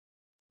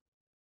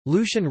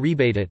Lucien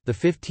Rebatet, the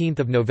 15th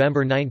of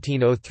November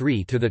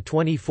 1903 to the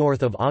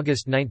 24th of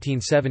August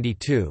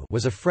 1972,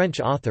 was a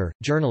French author,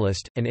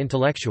 journalist, and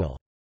intellectual.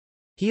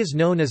 He is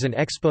known as an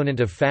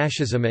exponent of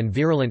fascism and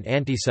virulent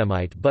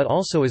antisemite, but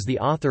also as the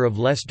author of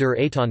Les Deux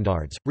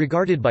Étendards,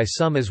 regarded by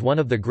some as one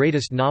of the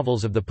greatest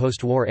novels of the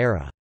post-war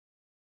era.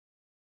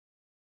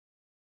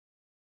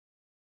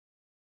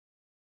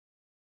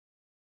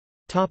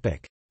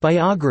 Topic: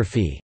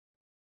 Biography.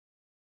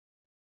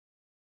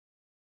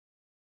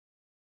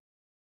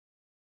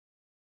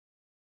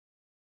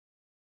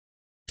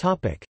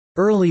 Topic: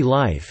 Early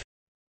life.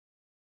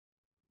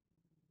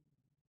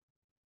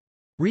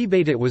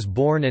 Rebatet was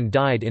born and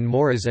died in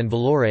Moraz and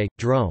Valloré,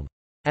 Drôme.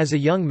 As a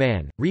young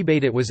man,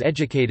 Rebatet was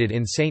educated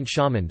in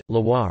Saint-Chamond,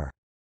 Loire.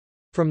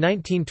 From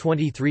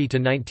 1923 to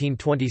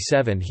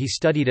 1927 he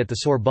studied at the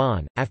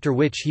Sorbonne, after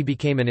which he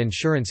became an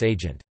insurance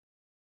agent.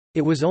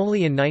 It was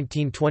only in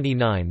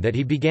 1929 that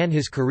he began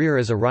his career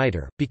as a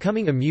writer,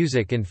 becoming a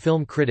music and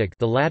film critic,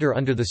 the latter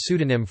under the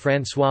pseudonym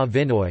François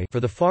Vinoy, for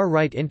the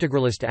far-right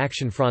integralist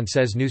Action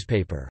Française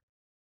newspaper.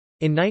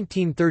 In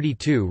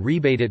 1932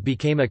 Rebatet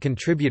became a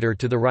contributor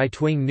to the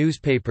right-wing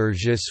newspaper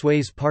Je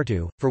suis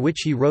partout, for which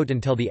he wrote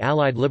until the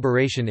Allied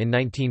liberation in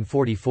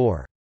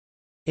 1944.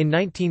 In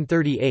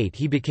 1938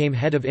 he became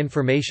head of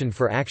information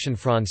for Action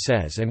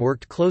Française and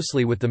worked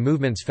closely with the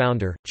movement's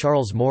founder,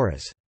 Charles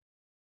Maurras.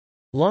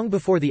 Long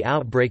before the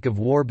outbreak of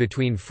war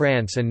between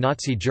France and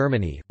Nazi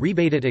Germany,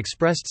 Rebatet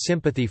expressed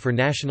sympathy for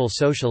National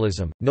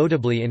Socialism,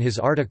 notably in his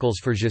articles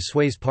for Je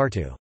suis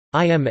partout,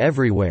 I am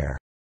everywhere,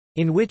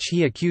 in which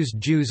he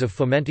accused Jews of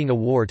fomenting a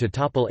war to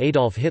topple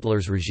Adolf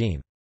Hitler's regime.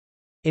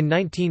 In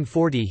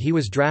 1940 he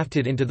was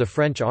drafted into the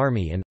French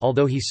army and,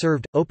 although he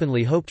served,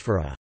 openly hoped for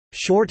a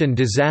short and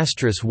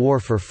disastrous war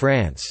for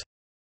France.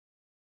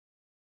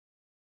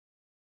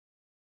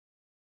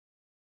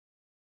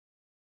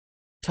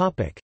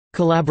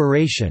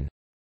 Collaboration.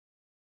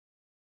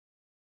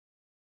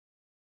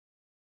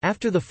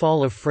 After the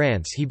fall of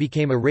France he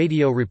became a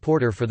radio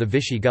reporter for the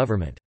Vichy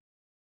government.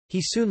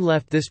 He soon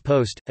left this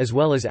post, as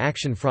well as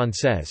Action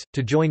Française,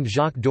 to join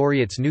Jacques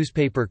Doriot's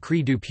newspaper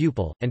Cri du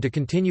Peuple, and to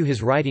continue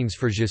his writings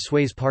for Je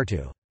suis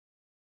partout.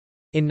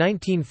 In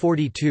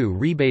 1942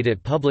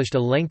 Rebatet published a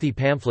lengthy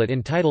pamphlet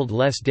entitled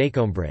Les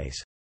Décombres,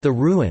 The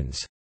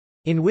Ruins,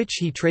 in which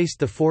he traced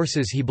the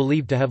forces he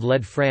believed to have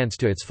led France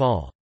to its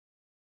fall.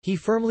 He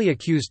firmly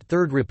accused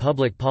Third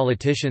Republic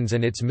politicians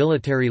and its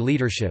military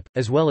leadership,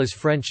 as well as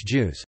French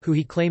Jews, who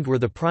he claimed were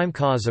the prime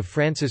cause of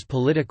France's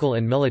political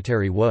and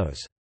military woes.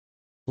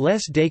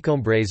 Les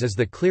Décombres is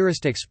the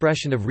clearest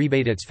expression of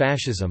Rebatet's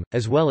fascism,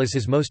 as well as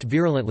his most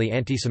virulently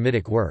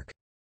anti-Semitic work.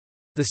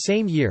 The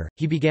same year,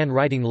 he began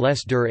writing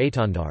Les Deux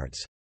Étendards,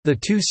 The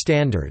Two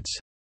Standards,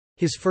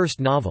 his first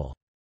novel.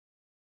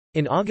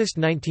 In August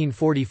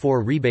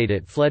 1944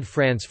 Rebatet fled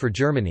France for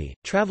Germany,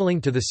 travelling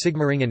to the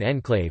Sigmaringen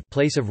enclave,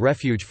 place of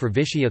refuge for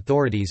Vichy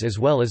authorities, as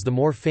well as the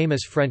more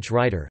famous French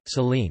writer,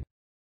 Céline.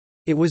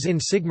 It was in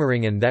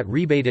Sigmaringen that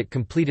Rebatet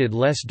completed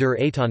Les Deux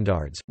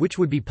Étendards, which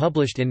would be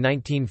published in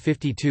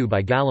 1952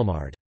 by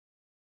Gallimard.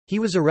 He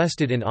was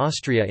arrested in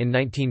Austria in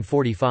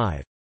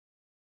 1945.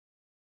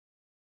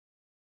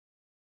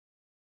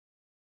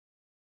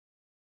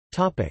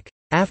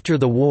 After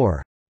the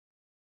war,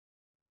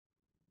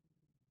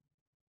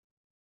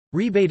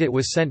 Rebatet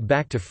was sent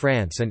back to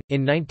France and,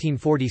 in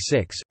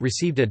 1946,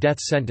 received a death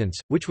sentence,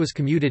 which was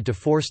commuted to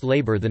forced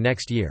labor the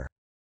next year.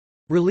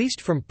 Released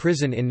from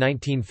prison in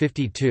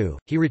 1952,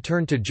 he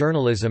returned to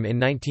journalism in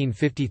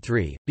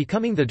 1953,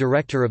 becoming the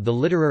director of the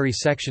literary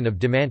section of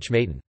Dimanche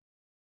Matin.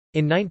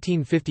 In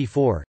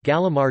 1954,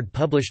 Gallimard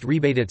published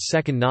Rebatet's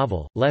second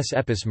novel, Les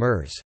Épis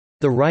Mûres,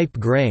 The Ripe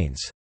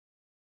Grains.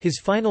 His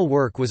final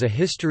work was a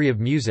history of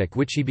music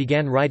which he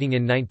began writing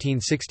in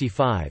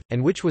 1965,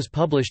 and which was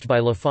published by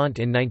La Font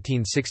in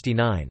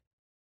 1969.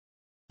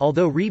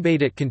 Although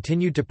Rebatet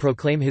continued to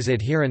proclaim his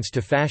adherence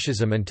to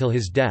fascism until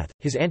his death,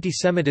 his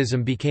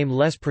antisemitism became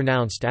less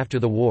pronounced after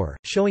the war,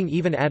 showing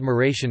even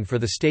admiration for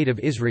the State of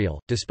Israel.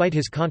 Despite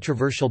his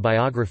controversial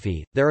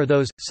biography, there are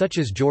those, such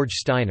as George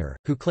Steiner,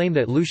 who claim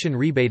that Lucien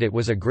Rebatet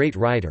was a great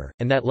writer,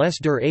 and that Les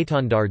Deux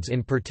Étendards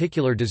in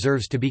particular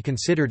deserves to be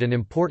considered an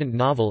important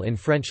novel in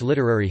French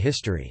literary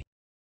history.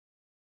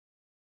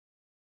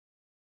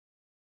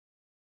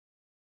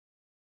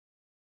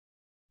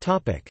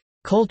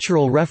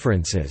 Cultural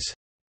references.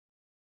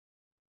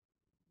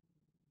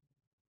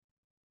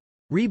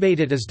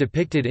 Rebatet is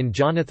depicted in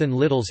Jonathan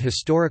Little's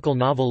historical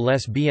novel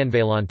Les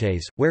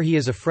Bienveillantes, where he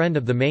is a friend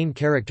of the main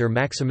character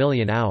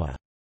Maximilien Aue.